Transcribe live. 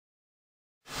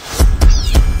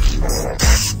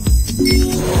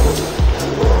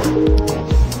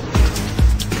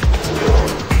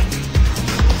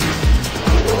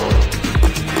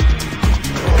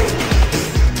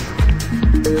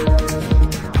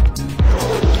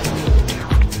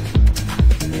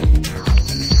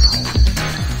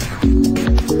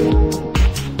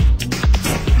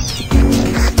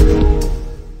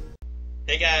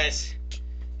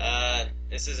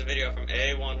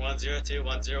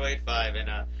A11085,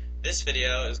 and this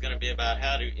video is going to be about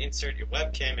how to insert your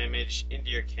webcam image into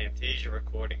your Camtasia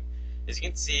recording. As you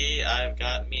can see, I've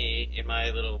got me in my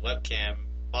little webcam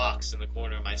box in the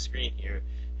corner of my screen here,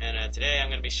 and today I'm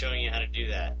going to be showing you how to do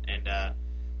that. And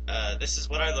this is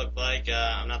what I look like.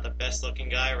 I'm not the best looking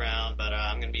guy around, but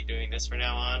I'm going to be doing this from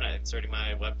now on, inserting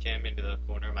my webcam into the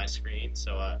corner of my screen.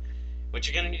 So what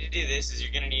you're going to need to do this is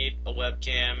you're going to need a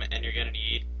webcam, and you're going to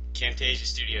need Camtasia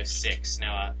Studio 6.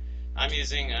 Now, I'm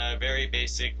using a very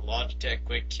basic Logitech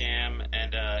QuickCam,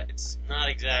 and it's not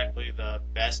exactly the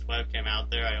best webcam out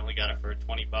there. I only got it for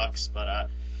 20 bucks, but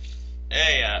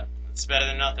hey, it's better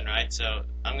than nothing, right? So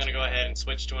I'm going to go ahead and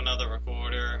switch to another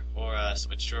recorder, or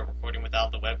switch to a recording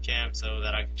without the webcam so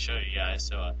that I can show you guys.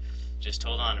 So just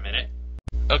hold on a minute.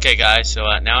 Okay guys, so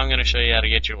now I'm going to show you how to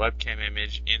get your webcam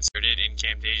image inserted in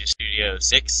Camtasia Studio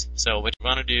 6. So what you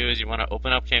want to do is you want to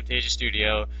open up Camtasia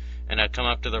Studio and come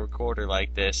up to the recorder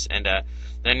like this, and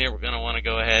then you're going to want to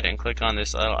go ahead and click on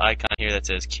this little icon here that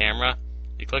says camera.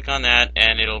 You click on that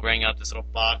and it'll bring up this little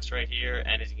box right here,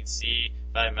 and as you can see,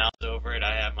 if I mouse over it,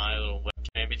 I have my little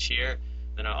webcam image here.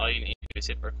 Then all you need to do is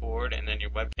hit record, and then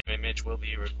your webcam image will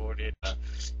be recorded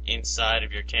inside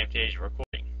of your Camtasia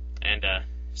recording. And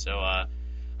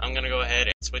I'm going to go ahead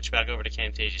and switch back over to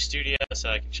Camtasia Studio so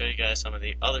I can show you guys some of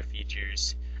the other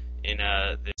features in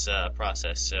this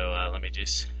process. So let me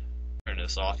just turn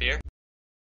this off here.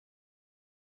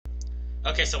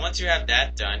 Okay, so once you have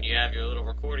that done, you have your little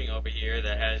recording over here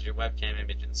that has your webcam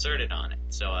image inserted on it.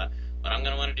 So what I'm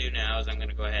going to want to do now is I'm going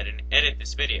to go ahead and edit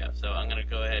this video. So I'm going to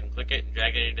go ahead and click it and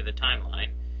drag it into the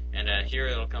timeline, and here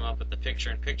it'll come up with the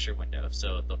picture-in-picture window.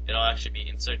 So it'll actually be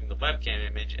inserting the webcam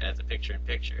image as a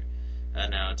picture-in-picture.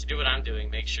 Now, to do what I'm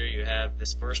doing, make sure you have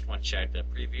this first one checked, the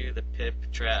preview the pip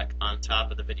track on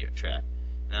top of the video track.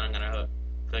 And then I'm going to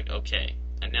click OK.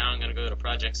 And now I'm going to go to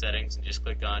project settings and just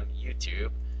click on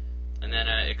YouTube. And then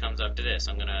it comes up to this.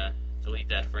 I'm going to delete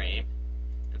that frame.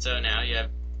 And so now you have,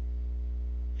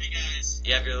 hey guys,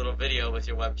 you have your little video with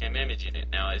your webcam image in it.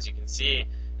 Now, as you can see,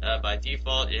 by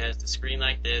default, it has the screen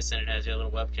like this, and it has your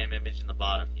little webcam image in the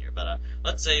bottom here. But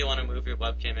let's say you want to move your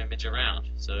webcam image around.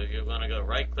 So you're going to go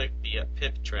right-click the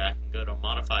pip track and go to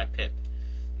Modify Pip.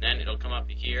 And then it'll come up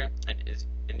here, and as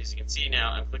you can see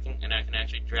now, I'm clicking, and I can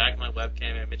actually drag my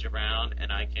webcam image around,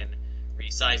 and I can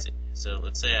resize it. So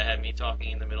let's say I have me talking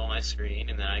in the middle of my screen,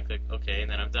 and then I click OK, and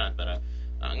then I'm done. But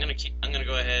I'm gonna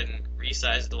go ahead and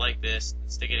resize it like this,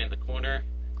 stick it in the corner,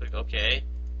 click OK.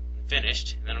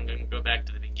 Finished, and then I'm going to go back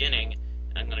to the beginning,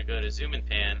 and I'm going to go to zoom and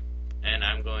pan, and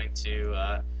I'm going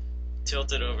to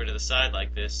tilt it over to the side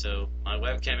like this, so my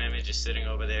webcam image is sitting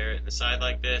over there in the side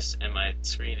like this, and my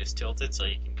screen is tilted so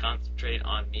you can concentrate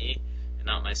on me and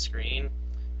not my screen.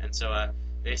 And so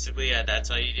basically that's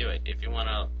how you do it. If you want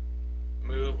to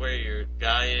move where your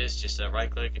guy is, just right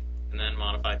click and then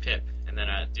modify pip, and then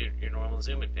do your normal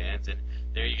zoom and pans, and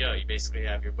there you go. You basically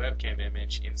have your webcam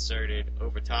image inserted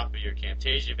over top of your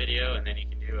Camtasia video, and then you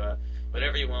can do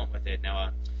whatever you want with it.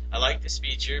 Now, I like this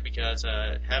feature because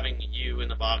having you in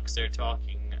the box there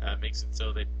talking makes it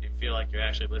so that you feel like you're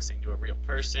actually listening to a real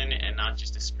person and not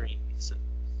just a screen.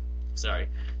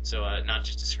 Not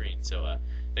just a screen. So,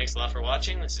 thanks a lot for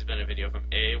watching. This has been a video from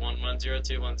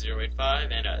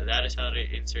A110211085, and that is how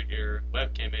to insert your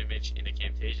webcam image into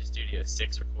Camtasia Studio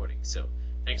 6 recording. So,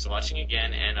 thanks for watching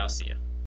again, and I'll see you.